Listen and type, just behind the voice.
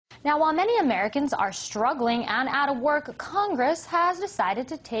Now, while many Americans are struggling and out of work, Congress has decided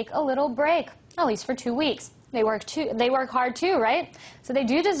to take a little break, at least for 2 weeks. They work hard too, right? So they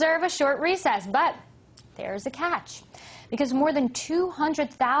do deserve a short recess, but there's a catch. Because more than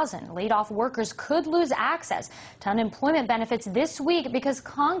 200,000 laid-off workers could lose access to unemployment benefits this week because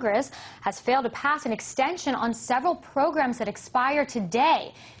Congress has failed to pass an extension on several programs that expire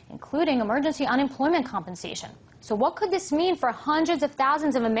today, including emergency unemployment compensation. So what could this mean for hundreds of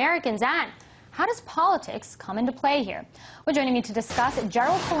thousands of Americans, and how does politics come into play here? Well, joining me to discuss,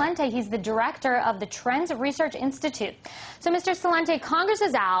 Gerald Celente. He's the director of the Trends Research Institute. So, Mr. Celente, Congress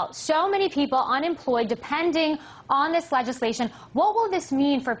is out, so many people unemployed depending on this legislation. What will this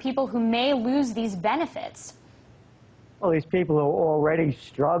mean for people who may lose these benefits? Well, these people are already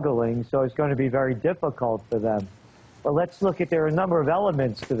struggling, so it's going to be very difficult for them. But let's look at, there are a number of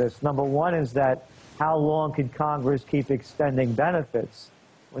elements to this. Number one is that how long can Congress keep extending benefits?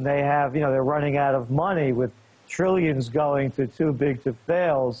 When they have, they're running out of money with trillions going to too big to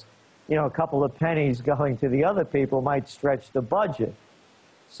fails, a couple of pennies going to the other people might stretch the budget.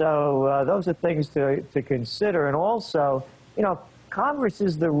 So those are things to consider. And also, Congress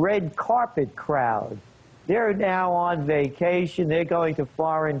is the red carpet crowd. They're now on vacation. They're going to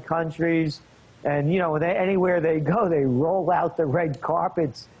foreign countries. And, anywhere they go, they roll out the red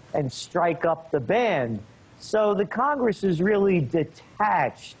carpets and strike up the band. So the Congress is really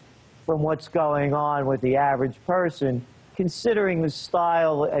detached from what's going on with the average person. Considering the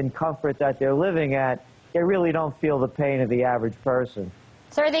style and comfort that they're living at, they really don't feel the pain of the average person.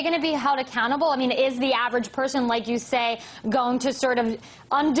 So are they going to be held accountable? I mean, is the average person, like you say, going to sort of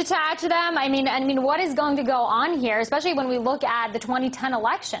undetach them? I mean, what is going to go on here, especially when we look at the 2010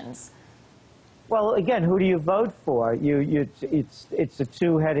 elections? Well, again, who do you vote for? It's a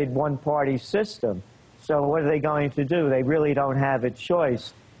two-headed, one-party system. So what are they going to do? They really don't have a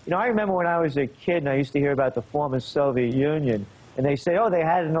choice. I remember when I was a kid and I used to hear about the former Soviet Union, and they say, oh, they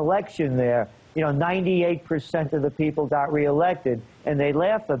had an election there. 98% of the people got reelected, and they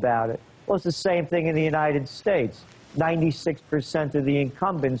laugh about it. Well, it's the same thing in the United States. 96% of the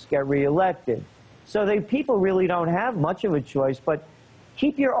incumbents get reelected. So people really don't have much of a choice, but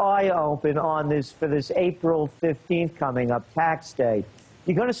keep your eye open on this for this April 15th coming up, tax day.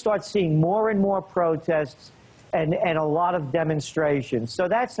 You're going to start seeing more and more protests and a lot of demonstrations. So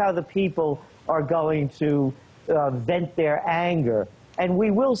that's how the people are going to vent their anger. And we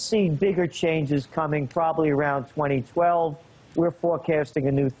will see bigger changes coming probably around 2012. We're forecasting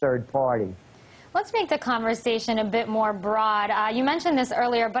a new third party. Let's make the conversation a bit more broad. You mentioned this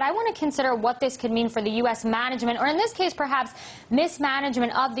earlier, but I want to consider what this could mean for the U.S. management, or in this case, perhaps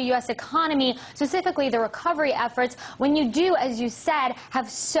mismanagement of the U.S. economy, specifically the recovery efforts, when you do, as you said, have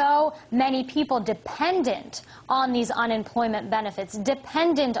so many people dependent on these unemployment benefits,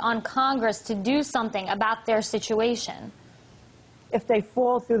 dependent on Congress to do something about their situation. If they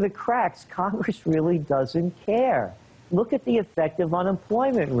fall through the cracks, Congress really doesn't care. Look at the effective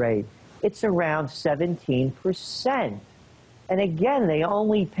unemployment rate. It's around 17%. And again, they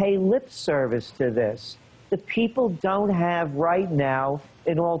only pay lip service to this. The people don't have right now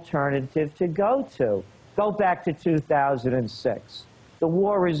an alternative to go to. Go back to 2006. The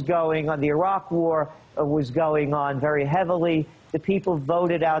war is going on. The Iraq War was going on very heavily. The people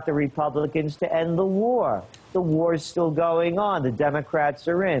voted out the Republicans to end the war. The war is still going on. The Democrats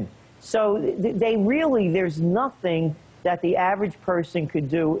are in. So there's nothing that the average person could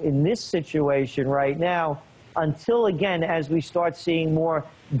do in this situation right now until, again, as we start seeing more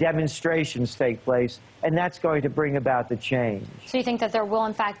demonstrations take place, and that's going to bring about the change. So you think that there will,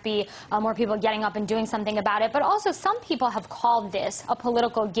 in fact, be more people getting up and doing something about it, but also some people have called this a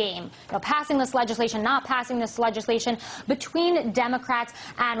political game, passing this legislation, not passing this legislation between Democrats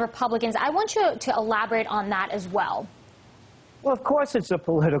and Republicans. I want you to elaborate on that as well. Well, of course it's a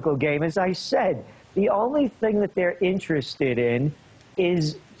political game. As I said, the only thing that they're interested in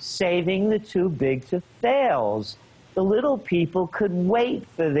is saving the too big to fails. The little people could wait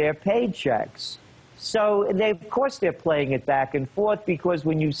for their paychecks. So of course they're playing it back and forth, because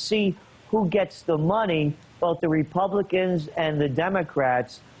when you see who gets the money, both the Republicans and the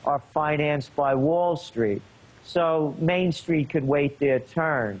Democrats are financed by Wall Street. So Main Street could wait their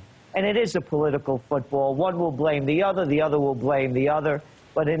turn. And it is a political football. One will blame the other will blame the other.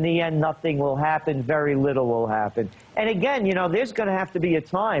 But in the end, nothing will happen. Very little will happen. And again, there's going to have to be a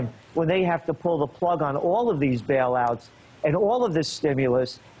time when they have to pull the plug on all of these bailouts and all of this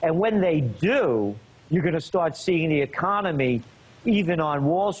stimulus. And when they do, you're going to start seeing the economy even on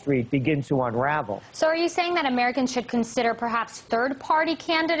Wall Street, begin to unravel. So are you saying that Americans should consider perhaps third-party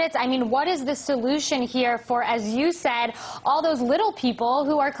candidates? I mean, what is the solution here for, as you said, all those little people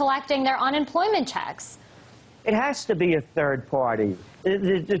who are collecting their unemployment checks? It has to be a third party.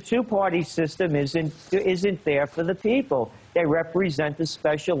 The two-party system isn't there for the people. They represent the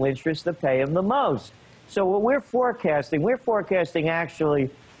special interests that pay them the most. So what we're forecasting actually,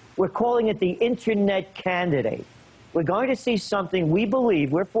 we're calling it the Internet candidate. We're going to see something we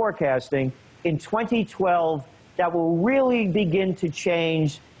believe, we're forecasting, in 2012 that will really begin to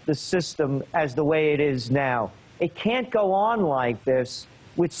change the system as the way it is now. It can't go on like this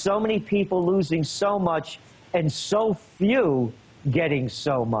with so many people losing so much and so few getting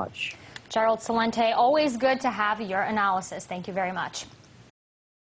so much. Gerald Celente, always good to have your analysis. Thank you very much.